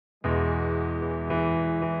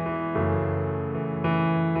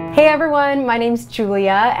Hey everyone, my name's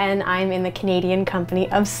Julia and I'm in the Canadian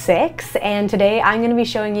company of 6, and today I'm going to be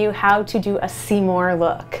showing you how to do a Seymour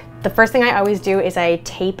look. The first thing I always do is I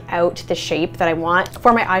tape out the shape that I want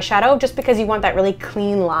for my eyeshadow, just because you want that really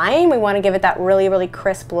clean line. We want to give it that really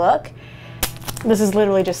crisp look. This is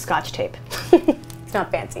literally just Scotch tape. It's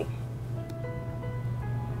not fancy.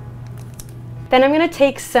 Then I'm going to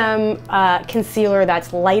take some concealer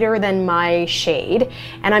that's lighter than my shade,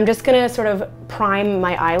 and I'm just going to sort of prime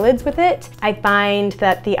my eyelids with it. I find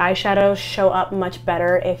that the eyeshadows show up much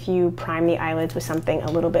better if you prime the eyelids with something a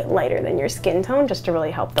little bit lighter than your skin tone, just to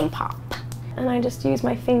really help them pop. And I just use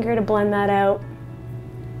my finger to blend that out.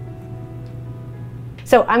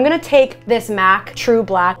 So I'm gonna take this MAC True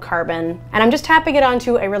Black Carbon and I'm just tapping it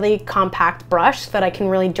onto a really compact brush so that I can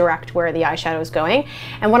really direct where the eyeshadow is going.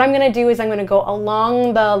 And what I'm gonna do is I'm gonna go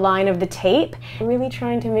along the line of the tape, really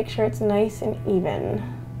trying to make sure it's nice and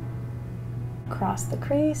even. Across the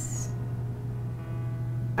crease.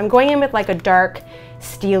 I'm going in with like a dark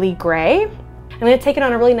steely gray. I'm going to take it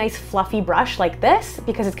on a really nice fluffy brush like this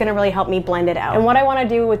because it's going to really help me blend it out. And what I want to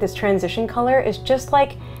do with this transition color is just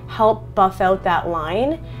like help buff out that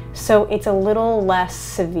line so it's a little less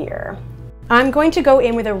severe. I'm going to go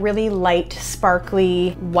in with a really light,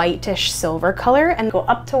 sparkly, whitish silver color and go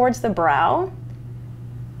up towards the brow.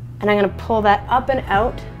 And I'm going to pull that up and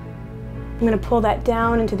out. I'm going to pull that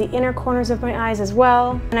down into the inner corners of my eyes as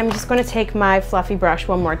well. And I'm just going to take my fluffy brush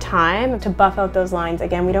one more time to buff out those lines.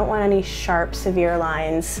 Again, we don't want any sharp, severe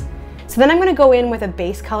lines. So then I'm going to go in with a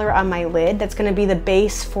base color on my lid that's going to be the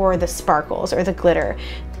base for the sparkles or the glitter.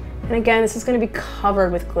 And again, this is going to be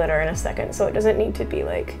covered with glitter in a second, so it doesn't need to be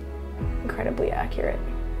like incredibly accurate.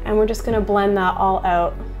 And we're just going to blend that all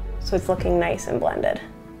out so it's looking nice and blended.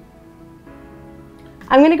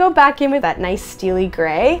 I'm gonna go back in with that nice steely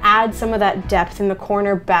gray, add some of that depth in the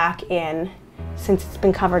corner back in since it's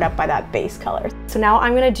been covered up by that base color. So now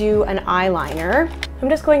I'm gonna do an eyeliner. I'm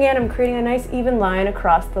just going in, I'm creating a nice even line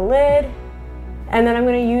across the lid, and then I'm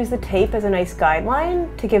gonna use the tape as a nice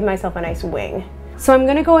guideline to give myself a nice wing. So I'm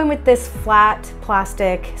gonna go in with this flat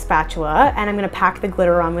plastic spatula and I'm gonna pack the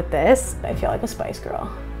glitter on with this. I feel like a Spice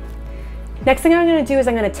Girl. Next thing I'm gonna do is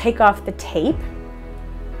I'm gonna take off the tape.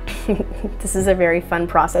 This is a very fun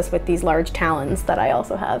process with these large talons that I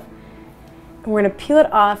also have. And we're going to peel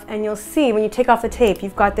it off, and you'll see when you take off the tape,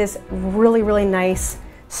 you've got this really nice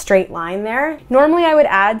straight line there. Normally I would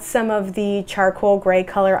add some of the charcoal gray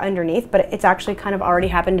color underneath, but it's actually kind of already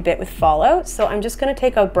happened a bit with fallout. So I'm just going to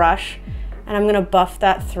take a brush and I'm going to buff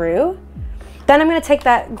that through. Then I'm going to take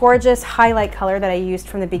that gorgeous highlight color that I used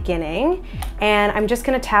from the beginning, and I'm just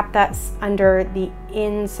going to tap that under the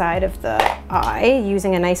inside of the eye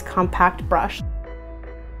using a nice compact brush.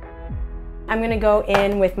 I'm going to go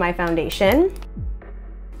in with my foundation.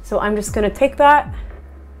 So I'm just going to take that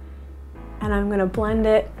and I'm going to blend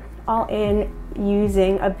it all in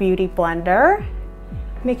using a beauty blender,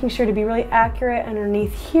 making sure to be really accurate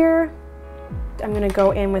underneath here. I'm going to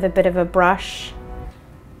go in with a bit of a brush.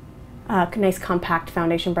 A nice compact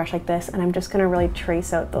foundation brush like this, and I'm just gonna really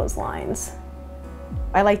trace out those lines.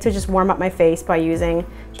 I like to just warm up my face by using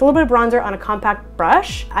just a little bit of bronzer on a compact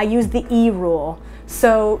brush. I use the E rule.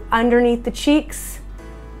 So underneath the cheeks,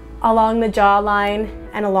 along the jawline,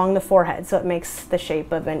 and along the forehead, so it makes the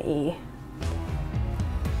shape of an E.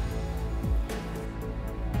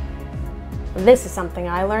 This is something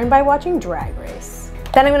I learned by watching Drag Race.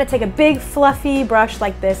 Then I'm going to take a big fluffy brush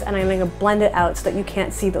like this and I'm going to blend it out so that you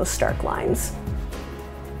can't see those stark lines.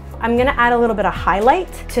 I'm going to add a little bit of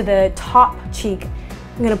highlight to the top cheek.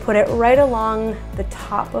 I'm going to put it right along the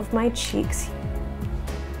top of my cheeks.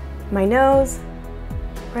 My nose,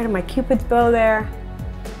 right on my Cupid's bow there,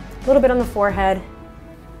 a little bit on the forehead.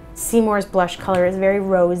 Seymour's blush color is very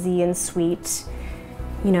rosy and sweet.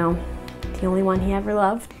 You know, the only one he ever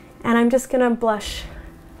loved. And I'm just going to blush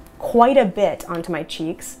quite a bit onto my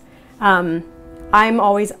cheeks. I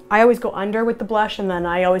always go under with the blush, and then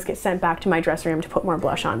I always get sent back to my dressing room to put more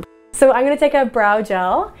blush on. So I'm going to take a brow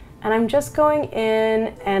gel and I'm just going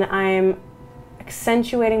in and I'm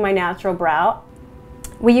accentuating my natural brow.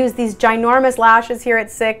 We use these ginormous lashes here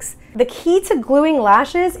at 6. The key to gluing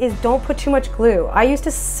lashes is don't put too much glue. I used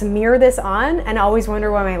to smear this on and always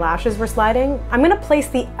wonder why my lashes were sliding. I'm gonna place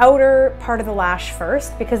the outer part of the lash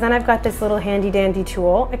first because then I've got this little handy dandy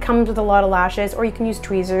tool. It comes with a lot of lashes, or you can use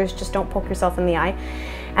tweezers, just don't poke yourself in the eye.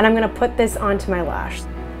 And I'm gonna put this onto my lash.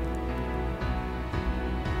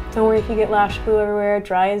 Don't worry if you get lash glue everywhere, it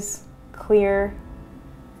dries clear.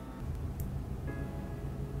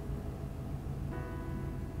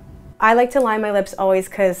 I like to line my lips always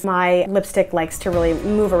because my lipstick likes to really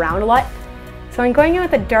move around a lot. So So I'm going in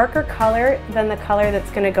with a darker color than the color that's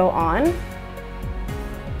gonna go on.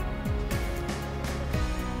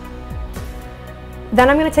 Then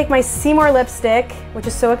I'm gonna take my Seymour lipstick, which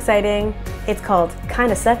is so exciting. It's called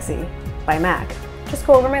Kinda Sexy by MAC. Just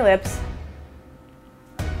go over my lips.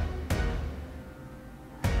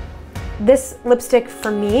 This lipstick for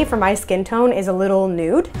me, for my skin tone, is a little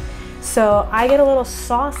nude. So I get a little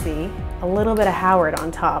saucy, a little bit of Howard on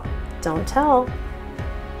top. Don't tell.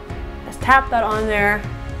 Just tap that on there.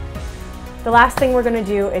 The last thing we're gonna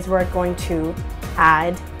do is we're going to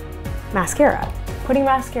add mascara. Putting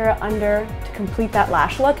mascara under to complete that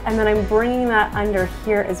lash look, and then I'm bringing that under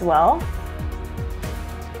here as well.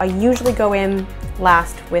 I usually go in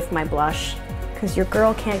last with my blush because your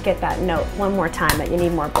girl can't get that note one more time that you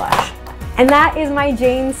need more blush. And that is my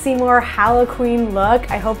Jane Seymour HalloQUEEN look.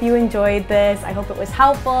 I hope you enjoyed this. I hope it was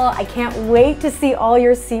helpful. I can't wait to see all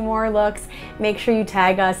your Seymour looks. Make sure you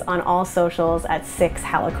tag us on all socials at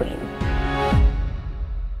 6HalloQUEEN.